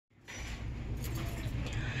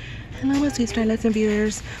Hello my sweet starlets and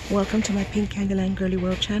viewers, welcome to my Pink Candyland Girly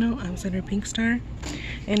World channel. I'm Senator Pink Star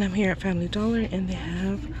and I'm here at Family Dollar and they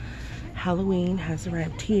have Halloween has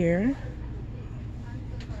arrived here.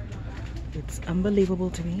 It's unbelievable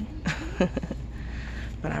to me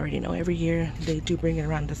but I already know every year they do bring it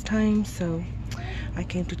around this time, so I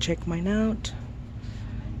came to check mine out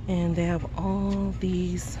and they have all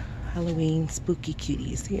these Halloween spooky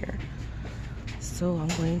cuties here. So I'm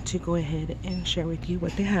going to go ahead and share with you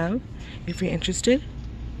what they have if you're interested.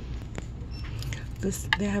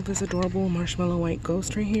 They have this adorable marshmallow white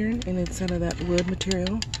ghost right here, and it's out of that wood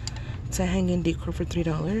material. It's a hanging decor for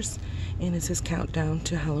 $3, and it says countdown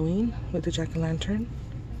to Halloween with the jack-o'-lantern.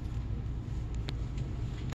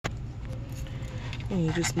 And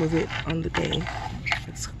you just move it on the day.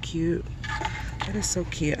 It's so cute. That is so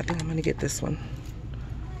cute. I think I'm gonna get this one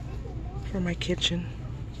for my kitchen.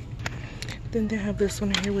 Then they have this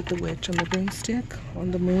one here with the witch on the broomstick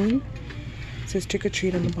on the moon. It says trick or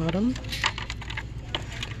treat on the bottom.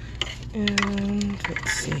 And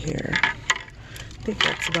let's see here. I think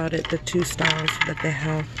that's about it, the two styles that they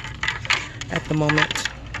have at the moment.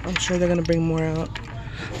 I'm sure they're gonna bring more out.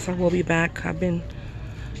 So we'll be back. I've been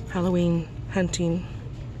Halloween hunting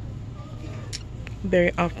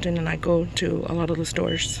very often and I go to a lot of the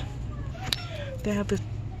stores. They have this.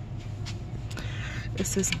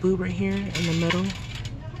 It's this boo right here in the metal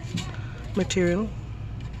material.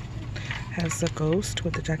 Has a ghost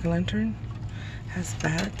with the jack-o'-lantern. Has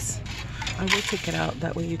bats. I will take it out,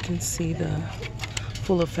 that way you can see the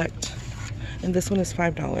full effect. And this one is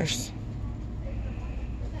 $5.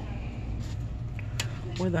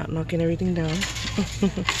 Without knocking everything down.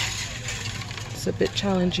 It's a bit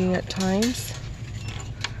challenging at times.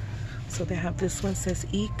 So they have this one, says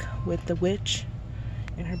Eek, with the witch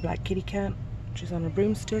and her black kitty cat. She's on a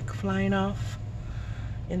broomstick flying off,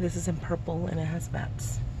 and this is in purple and it has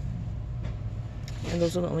bats. And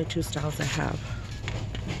those are the only two styles I have.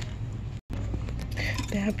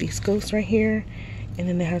 They have these ghosts right here, and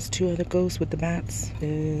then it has two other ghosts with the bats. It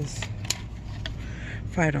is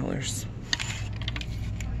 $5.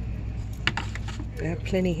 They have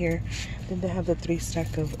plenty here. Then they have the 3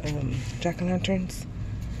 stack of jack-o'-lanterns,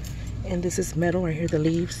 and this is metal right here, the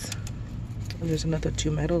leaves. And there's another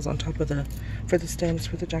 2 metals on top of for the stems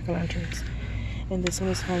for the jack-o'-lanterns. And this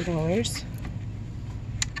one is $5.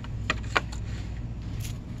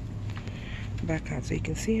 Back out so you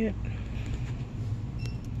can see it.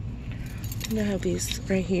 And I have these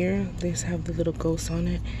right here. These have the little ghosts on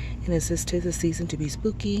it. And it says 'tis the season to be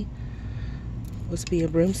spooky. Must be a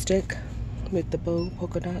broomstick with the bow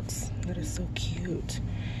polka dots. That is so cute.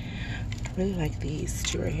 I really like these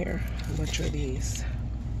two right here. How much are these?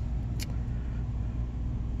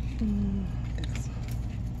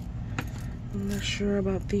 I'm not sure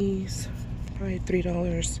about these. Probably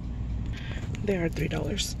 $3. They are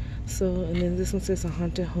 $3. So, and then this one says a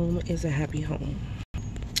haunted home is a happy home.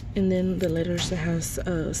 And then the letters that has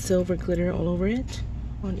silver glitter all over it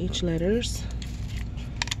on each letters.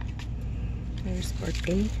 Very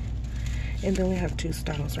sparkly. And then we have 2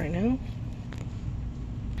 styles right now.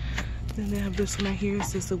 Then they have this one right here. It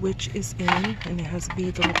says the witch is in, and it has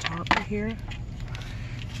beads on the top right here.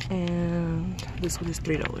 And this one is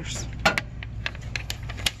 $3.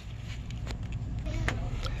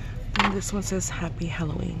 And this one says Happy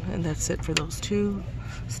Halloween, and that's it for those 2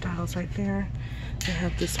 styles right there. They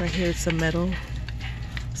have this right here. It's a metal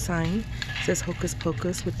sign. It says Hocus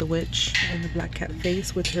Pocus with the witch and the black cat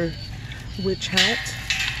face with her witch hat.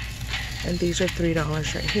 And these are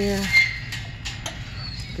 $3 right here.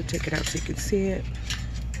 You can take it out so you can see it.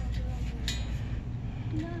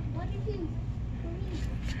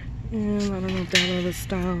 And I don't know if they have another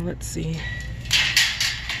style. Let's see.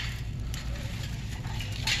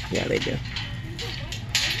 Yeah, they do.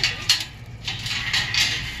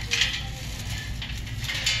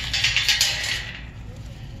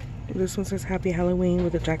 This one says Happy Halloween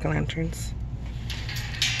with the jack-o'-lanterns.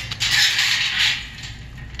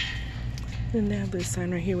 Then they have this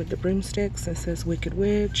sign right here with the broomsticks. It says Wicked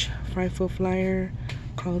Witch, Frightful Flyer,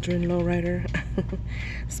 Cauldron Lowrider,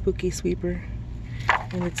 Spooky Sweeper.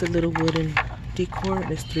 And it's a little wooden decor.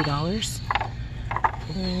 It's $3.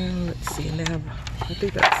 And let's see, and they have, I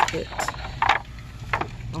think that's it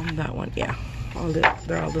on that one. Yeah,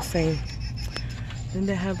 they're all the same. Then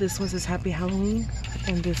they have this one says Happy Halloween,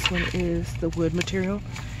 and this one is the wood material,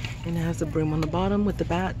 and it has a broom on the bottom with the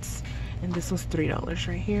bats. And this one's $3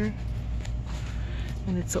 right here.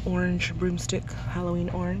 And it's an orange broomstick, Halloween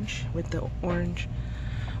orange with the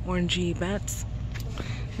orangey bats.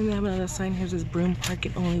 And they have another sign here that says broom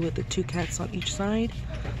parking only with the 2 cats on each side.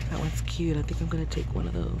 That one's cute. I think I'm gonna take one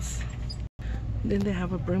of those. Then they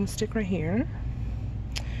have a broomstick right here.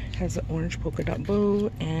 Has an orange polka dot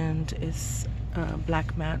bow, and it's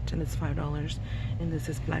black matte, and it's $5. And this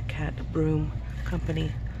is Black Cat Broom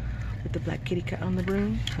Company with the black kitty cat on the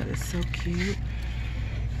broom. That is so cute.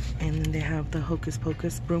 And then they have the Hocus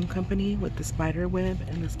Pocus Broom Company with the spider web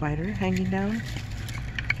and the spider hanging down.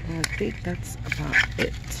 And I think that's about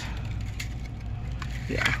it.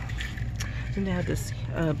 Yeah. Then they have this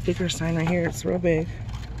bigger sign right here. It's real big.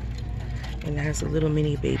 And it has a little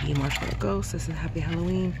mini baby marshmallow ghost. This is Happy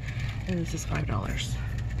Halloween. And this is $5.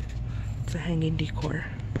 It's a hanging decor.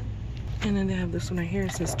 And then they have this one right here.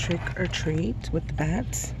 It says Trick or Treat with the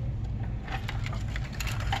bats.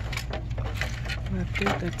 And I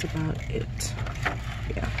think that's about it.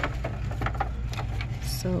 Yeah.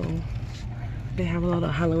 So they have a lot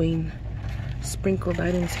of Halloween sprinkled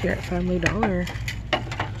items here at Family Dollar.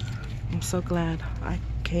 I'm so glad I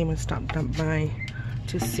came and stopped by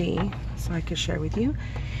to see so I could share with you.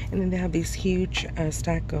 And then they have these huge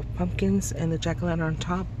stack of pumpkins, and the jack-o'-lantern on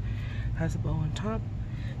top has a bow on top,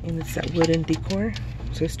 and it's that wooden decor. It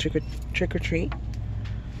says Trick or Treat,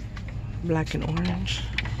 black and orange.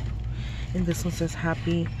 And this one says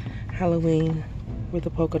Happy Halloween with the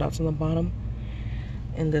polka dots on the bottom.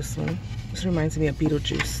 And this reminds me of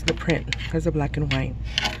Beetlejuice. The print has a black and white.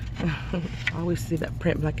 I always see that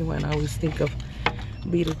print black and white, and I always think of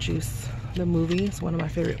Beetlejuice, the movie. It's one of my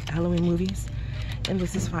favorite Halloween movies. And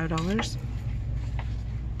this is $5.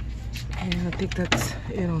 And I think that's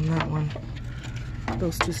it on that one.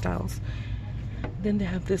 Those two styles. Then they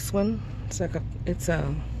have this one. It's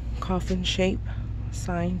a coffin shape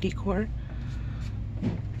sign decor.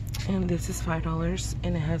 And this is $5,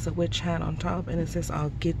 and it has a witch hat on top, and it says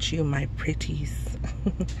I'll get you my pretties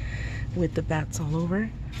with the bats all over.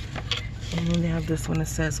 And then they have this one that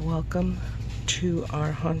says welcome to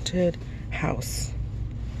our haunted house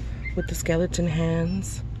with the skeleton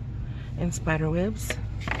hands and spider webs.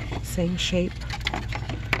 Same shape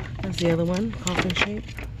as the other one, coffin shape.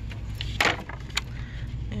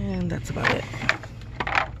 And that's about it.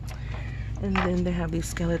 And then they have these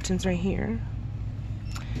skeletons right here.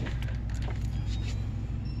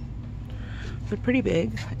 They're pretty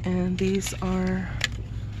big, and these are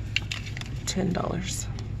 $10.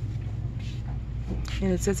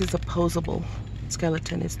 And it says it's a posable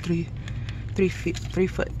skeleton. It's three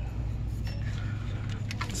foot.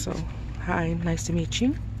 So, hi, nice to meet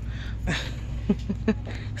you.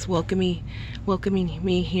 It's welcoming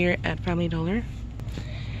me here at Family Dollar.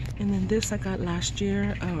 And then this I got last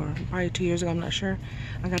year, or probably 2 years ago, I'm not sure.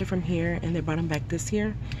 I got it from here, and they brought them back this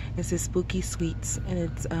year. It says Spooky Sweets, and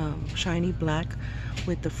it's shiny black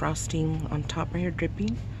with the frosting on top right here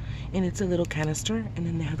dripping. And it's a little canister. And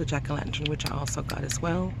then they have the jack-o'-lantern, which I also got as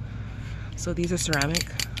well. So these are ceramic.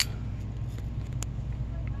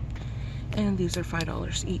 And these are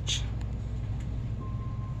 $5 each.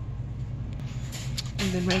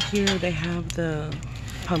 And then right here they have the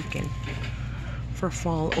pumpkin for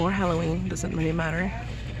fall or Halloween, doesn't really matter.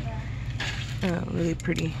 Really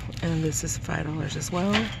pretty. And this is $5 as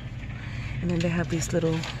well. And then they have these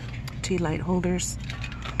little tea light holders,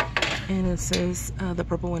 and it says the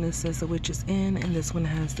purple one, it says the witch is in, and this one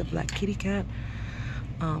has the black kitty cat.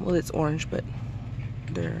 Well, it's orange, but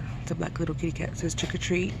it's a black little kitty cat. It says Trick or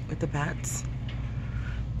Treat with the bats.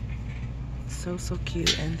 So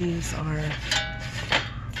cute. And these are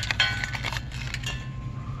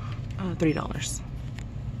 $3.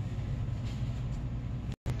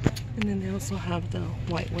 And then they also have the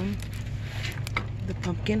white one, the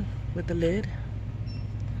pumpkin with the lid,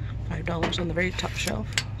 $5 on the very top shelf.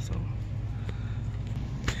 So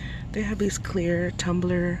they have these clear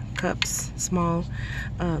tumbler cups, small.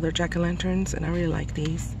 They're jack-o'-lanterns, and I really like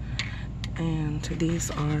these. And these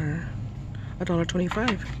are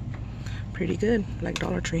 $1.25. Pretty good, like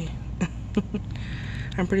Dollar Tree.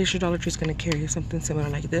 I'm pretty sure Dollar Tree is going to carry something similar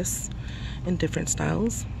like this in different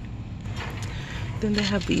styles. Then they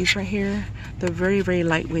have these right here. They're very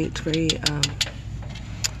lightweight.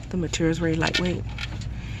 The material is very lightweight.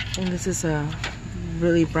 And this is a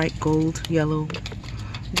really bright gold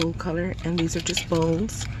color. And these are just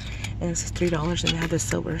bowls. And this is $3. And they have the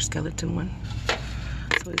silver skeleton one.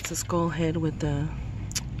 So it's a skull head with the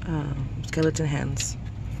skeleton hands.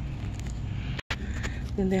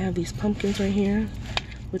 Then they have these pumpkins right here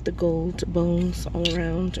with the gold bones all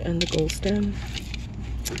around and the gold stem.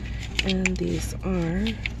 And these are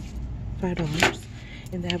 $5.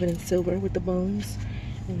 And they have it in silver with the bones.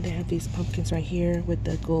 And they have these pumpkins right here with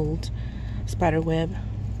the gold spider web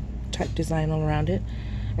type design all around it,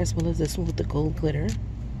 as well as this one with the gold glitter.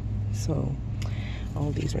 So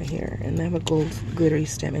all these right here, and they have a gold glittery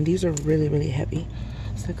stem, and these are really heavy.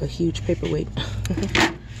 It's like a huge paperweight.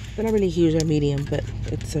 They're not really huge, they're medium, but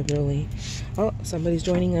it's a really... Oh, somebody's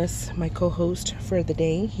joining us, my co-host for the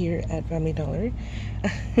day here at Family Dollar.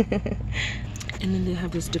 And then they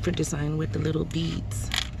have this different design with the little beads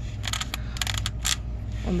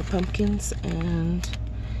on the pumpkins, and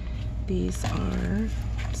these are,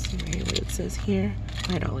 let's see right here what it says here,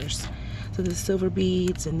 $5. So the silver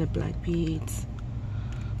beads and the black beads.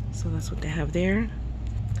 So that's what they have there.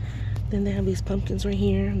 Then they have these pumpkins right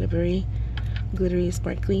here. They're very glittery,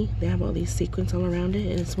 sparkly. They have all these sequins all around it,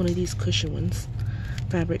 and it's one of these cushion ones,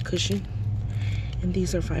 fabric cushion. And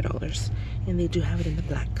these are $5. And they do have it in the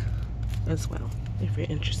black as well, if you're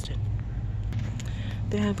interested.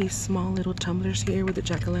 They have these small little tumblers here with the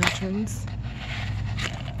jack-o'-lanterns.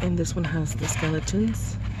 And this one has the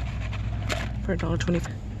skeletons for $1.25.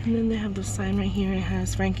 And then they have the sign right here. It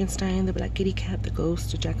has Frankenstein, the black kitty cat, the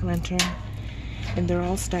ghost, the jack-o'-lantern. And they're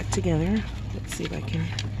all stacked together. Let's see if I can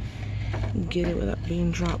get it without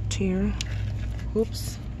being dropped here.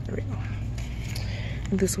 Oops, there we go.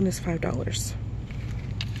 And this one is $5.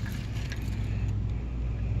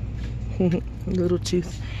 Little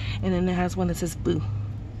tooth. And then it has one that says Boo.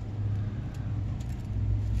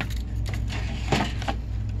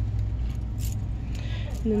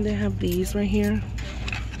 And then they have these right here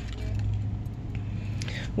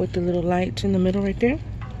with the little light in the middle right there.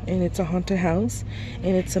 And it's a haunted house,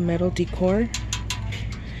 and it's a metal decor.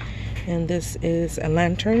 And this is a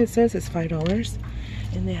lantern, it says. It's $5.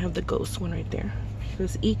 And they have the ghost one right there.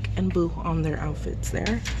 There's Eek and Boo on their outfits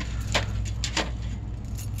there.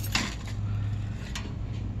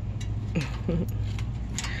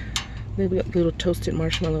 They've got little toasted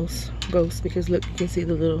marshmallows ghosts, because look, you can see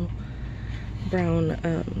the little brown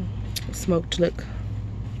smoked look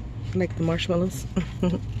like the marshmallows.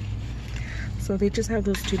 So they just have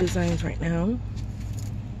those two designs right now.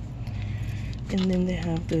 And then they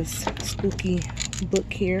have this spooky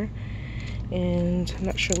book here, and I'm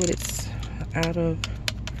not sure what it's out of.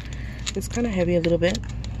 It's kind of heavy a little bit,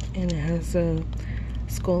 and it has a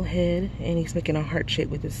skull head, and he's making a heart shape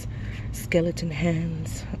with his skeleton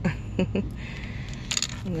hands.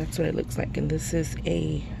 And that's what it looks like. And this is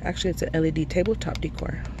actually it's an LED tabletop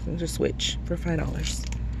decor. So there's a switch for $5.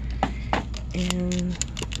 And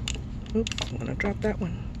oops, I'm gonna drop that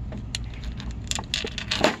one.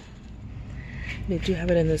 They do have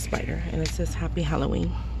it in the spider, and it says Happy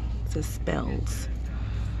Halloween. It says spells.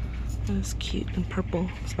 That's cute, and purple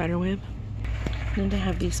spider web. And then they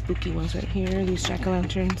have these spooky ones right here, these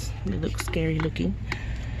jack-o'-lanterns. They look scary looking.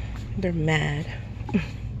 They're mad.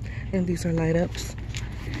 And these are light ups.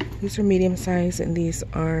 These are medium size, and these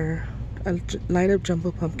are a light up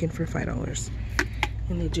jumbo pumpkin for $5.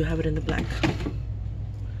 And they do have it in the black.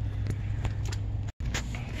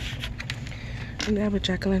 And they have a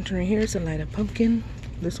jack-o'-lantern right here. It's a light up pumpkin.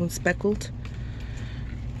 This one's speckled.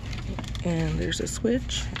 And there's a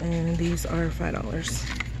switch, and these are $5.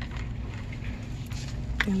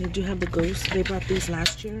 And they do have the ghosts. They brought these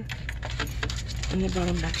last year, and they brought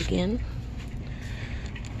them back again.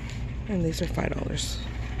 And these are $5.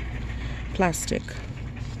 Plastic.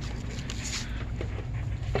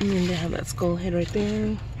 And then they have that skull head right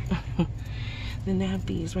there. Then they have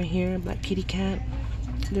these right here, black kitty cat.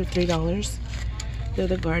 They're $3. They're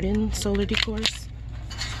the garden solar decors.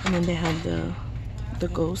 And then they have the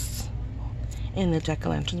ghosts and the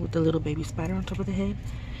jack-o'-lanterns with the little baby spider on top of the head.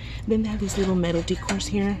 Then they have these little metal decors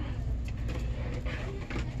here.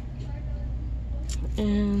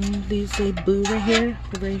 And these say Boo right here.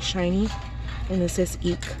 They're very shiny. And it says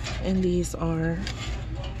Eek. And these are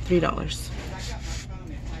 $3.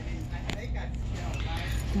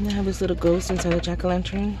 And they have this little ghost inside the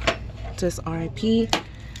jack-o'-lantern. It says RIP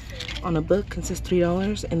on a book. It says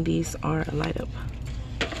 $3. And these are a light up.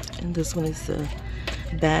 And this one is the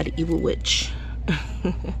bad evil witch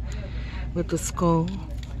with the skull.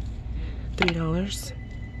 $3.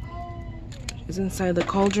 She's inside the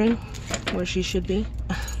cauldron where she should be.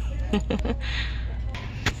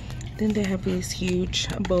 Then they have these huge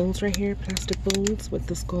bowls right here, plastic bowls with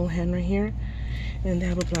the skull hand right here. And they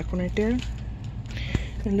have a black one right there.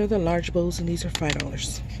 And they're the large bowls, and these are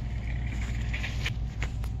 $5.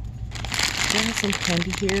 They have some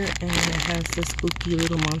candy here, and it has this spooky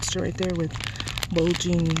little monster right there with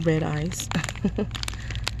bulging red eyes.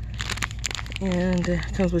 And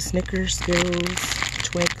it comes with Snickers, Skittles,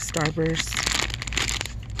 Twix, Starburst.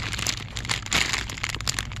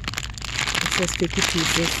 It says 50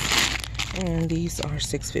 pieces, and these are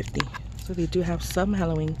 $6.50. So they do have some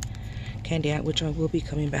Halloween candy out, which I will be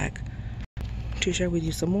coming back to share with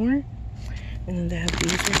you some more. And then they have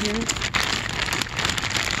these right here,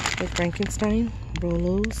 like Frankenstein,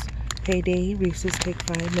 Rolos, Payday, Reese's Take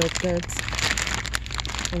 5 Milk Duds.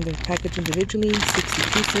 And they're packaged individually, 60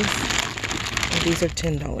 pieces. And these are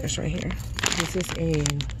 $10 right here. This is a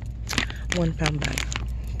 1 pound bag,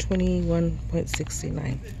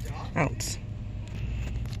 21.69 ounce.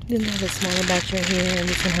 Then they have a smaller batch right here, and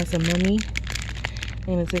this one has a mummy.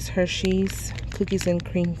 And it says Hershey's Cookies and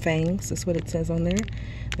Cream Fangs. That's what it says on there.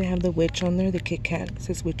 They have the witch on there, the Kit Kat. It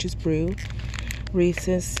says Witch's Brew.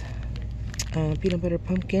 Reese's Peanut Butter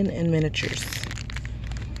Pumpkin, and miniatures.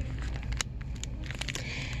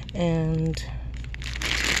 And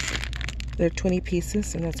they're 20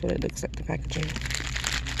 pieces, and that's what it looks like, the packaging.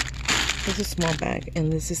 This is a small bag,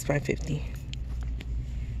 and this is $5.50.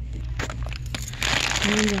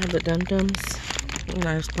 And then they have the Dum Dums. And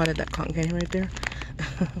I spotted that cotton candy right there,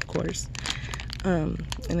 of course. And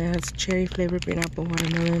it has cherry flavored green apple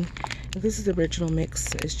watermelon. And this is the original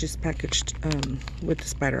mix. It's just packaged with the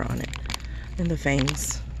spider on it and the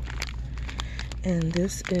fangs. And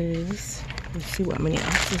this is, let's see what many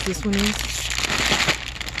ounces this one is.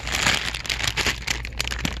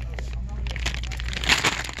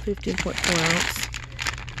 $15.4 ounce.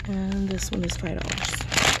 And this one is $5.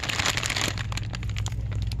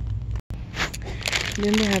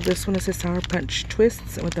 Then they have this one. It says Sour Punch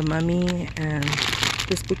Twists with the mummy and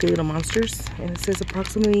the spooky little monsters. And it says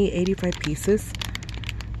approximately 85 pieces.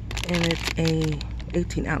 And it's a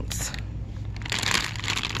 18 ounce.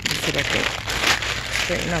 Let's see if I can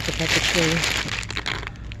straighten out the package for you.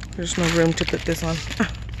 There's no room to put this on.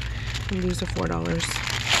 And these are $4.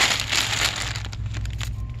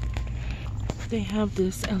 They have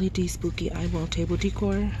this LED spooky eyeball table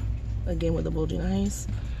decor. Again with the bulging eyes.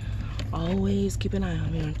 Always keep an eye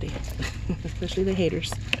on me, aren't they? Especially the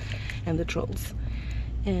haters and the trolls.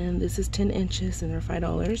 And this is 10 inches and they're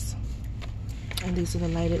 $5. And these are the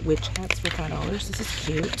lighted witch hats for $5. This is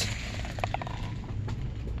cute.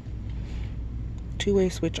 Two-way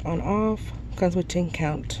switch on off. Comes with 10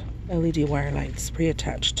 count LED wire lights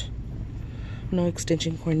pre-attached. No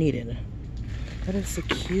extension cord needed. That is so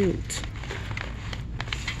cute.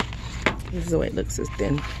 This is the way it looks. It's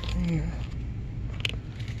thin.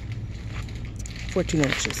 14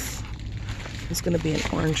 inches. It's going to be an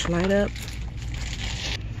orange light up.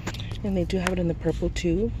 And they do have it in the purple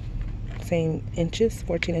too. Same inches,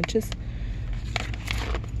 14 inches.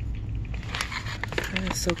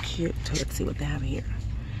 That is so cute. So let's see what they have here.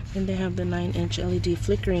 Then they have the 9-inch LED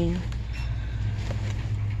flickering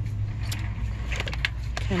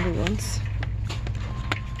candle ones.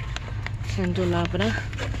 Candelabra.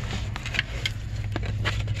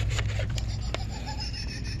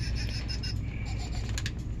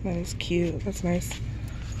 That is cute. That's nice.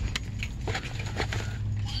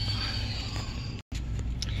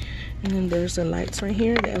 And then there's the lights right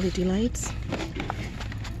here, the LED lights.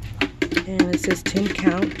 And it says 10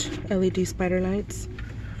 count LED spider lights.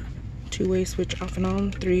 Two-way switch off and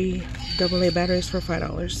on. 3 AA batteries for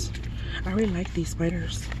 $5. I really like these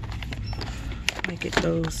spiders. I get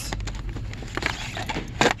those.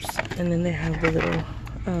 Oops. And then they have the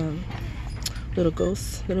little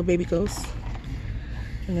ghosts, little baby ghosts.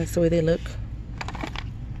 And that's the way they look.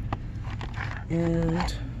 And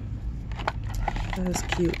that is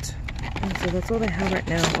cute. And so that's all they have right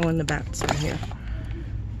now. Oh, and the bats right here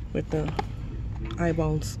with the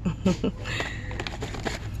eyeballs.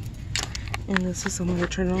 And this is, I'm going to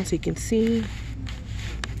turn it on so you can see.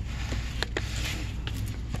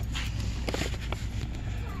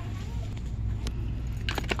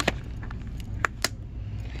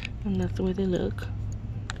 And that's the way they look.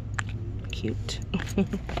 Cute.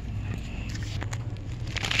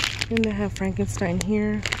 And they have Frankenstein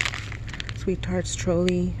here. Sweethearts,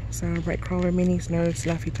 Trolley, Sour Bright Crawler, Minis, Nerds,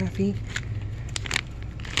 Laffy Taffy.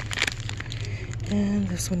 And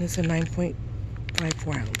this one is a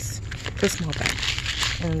 9.54 ounce. The small bag.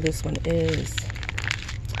 And this one is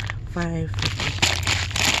 $5.50.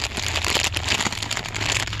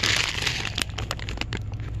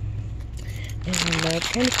 And I love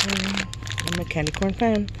candy corn. I'm a candy corn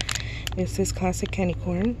fan. This is classic candy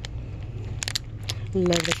corn.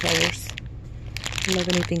 Love the colors. Love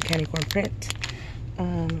anything candy corn print.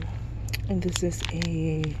 And this is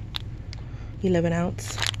a 11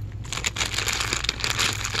 ounce.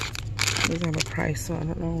 Doesn't have a price, so I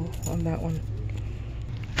don't know on that one.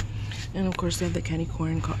 And of course they have the candy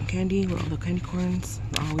corn cotton candy with all the candy corns.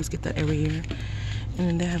 I always get that every year. And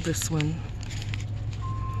then they have this one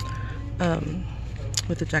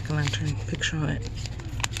with the jack-o'-lantern picture on it.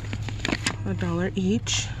 $1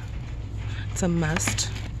 each. It's a must.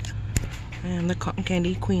 And the cotton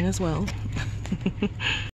candy queen as well.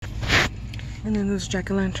 And then there's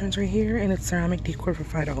jack-o'-lanterns right here, and it's ceramic decor for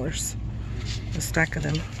 $5. A stack of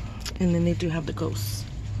them. And then they do have the ghosts.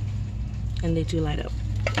 And they do light up.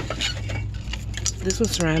 This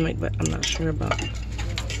one's ceramic, but I'm not sure about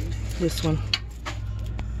this one.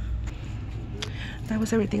 That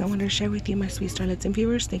was everything I wanted to share with you, my sweet starlets and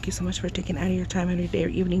viewers. Thank you so much for taking out of your time every day or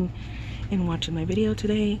evening and watching my video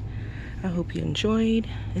today. I hope you enjoyed,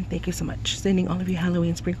 and thank you so much. Sending all of you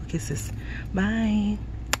Halloween sprinkle kisses. Bye.